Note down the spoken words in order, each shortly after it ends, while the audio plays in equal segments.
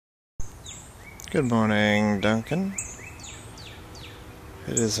Good morning, Duncan.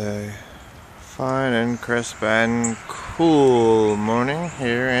 It is a fine and crisp and cool morning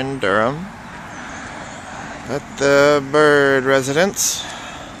here in Durham at the bird residence.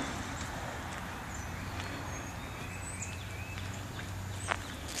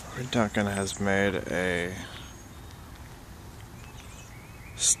 Where Duncan has made a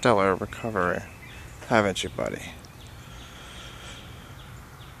stellar recovery. Haven't you, buddy?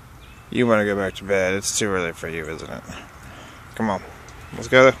 You want to go back to bed. It's too early for you, isn't it? Come on. Let's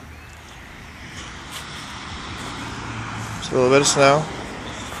go. Just a little bit of snow.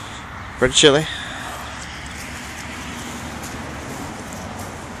 Pretty chilly.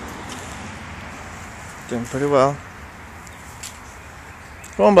 Doing pretty well.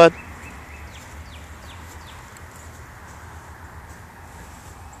 Come on, bud.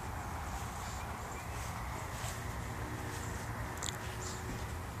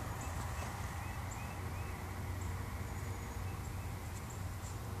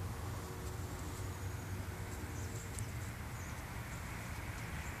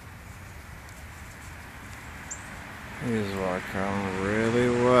 He's working really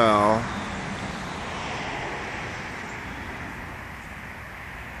well.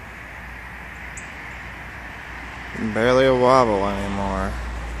 Barely a wobble anymore.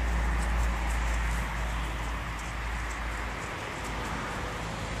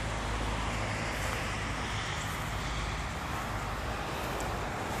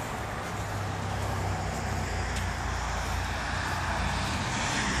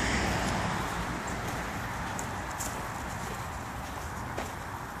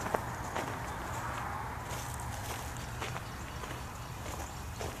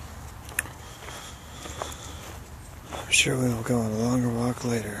 I'm sure we will go on a longer walk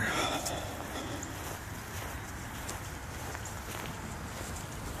later.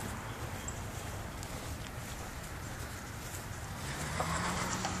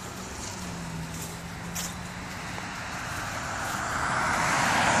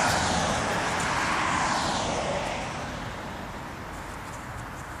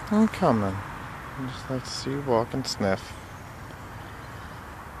 I'm coming. I just like to see you walk and sniff.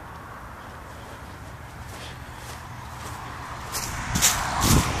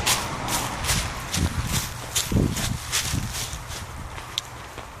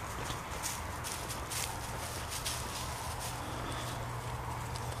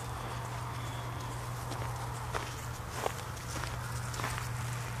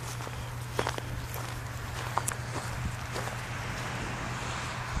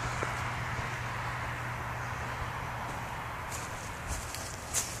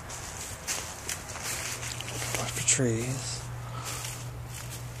 For trees.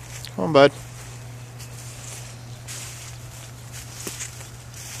 Come on, bud.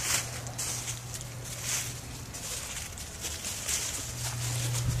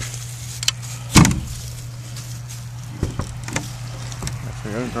 That's a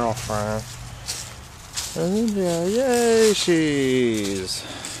good girlfriend. Yay, she's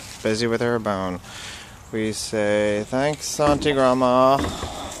busy with her bone. We say thanks, Auntie Grandma.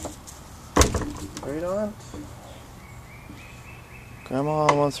 What are you doing?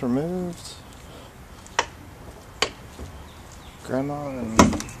 Grandma wants removed. Grandma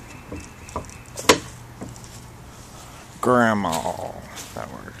and Grandma.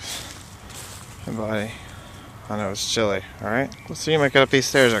 That works. Hey, buddy. I know it's chilly, alright? Let's see you make it up these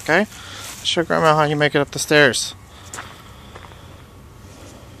stairs, okay? Show Grandma how you make it up the stairs.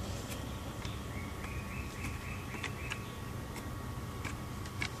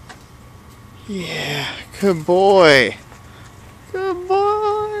 Yeah, good boy. Good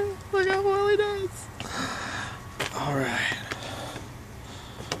boy. Look how well he does. Alright.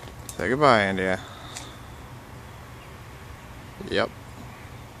 Say goodbye, India. Yep.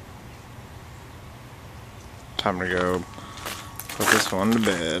 Time to go put this one to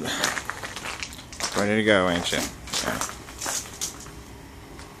bed. Ready to go, ain't you? Yeah.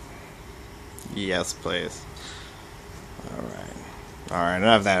 Yes, please. Alright. Alright,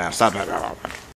 enough of that now. Stop that.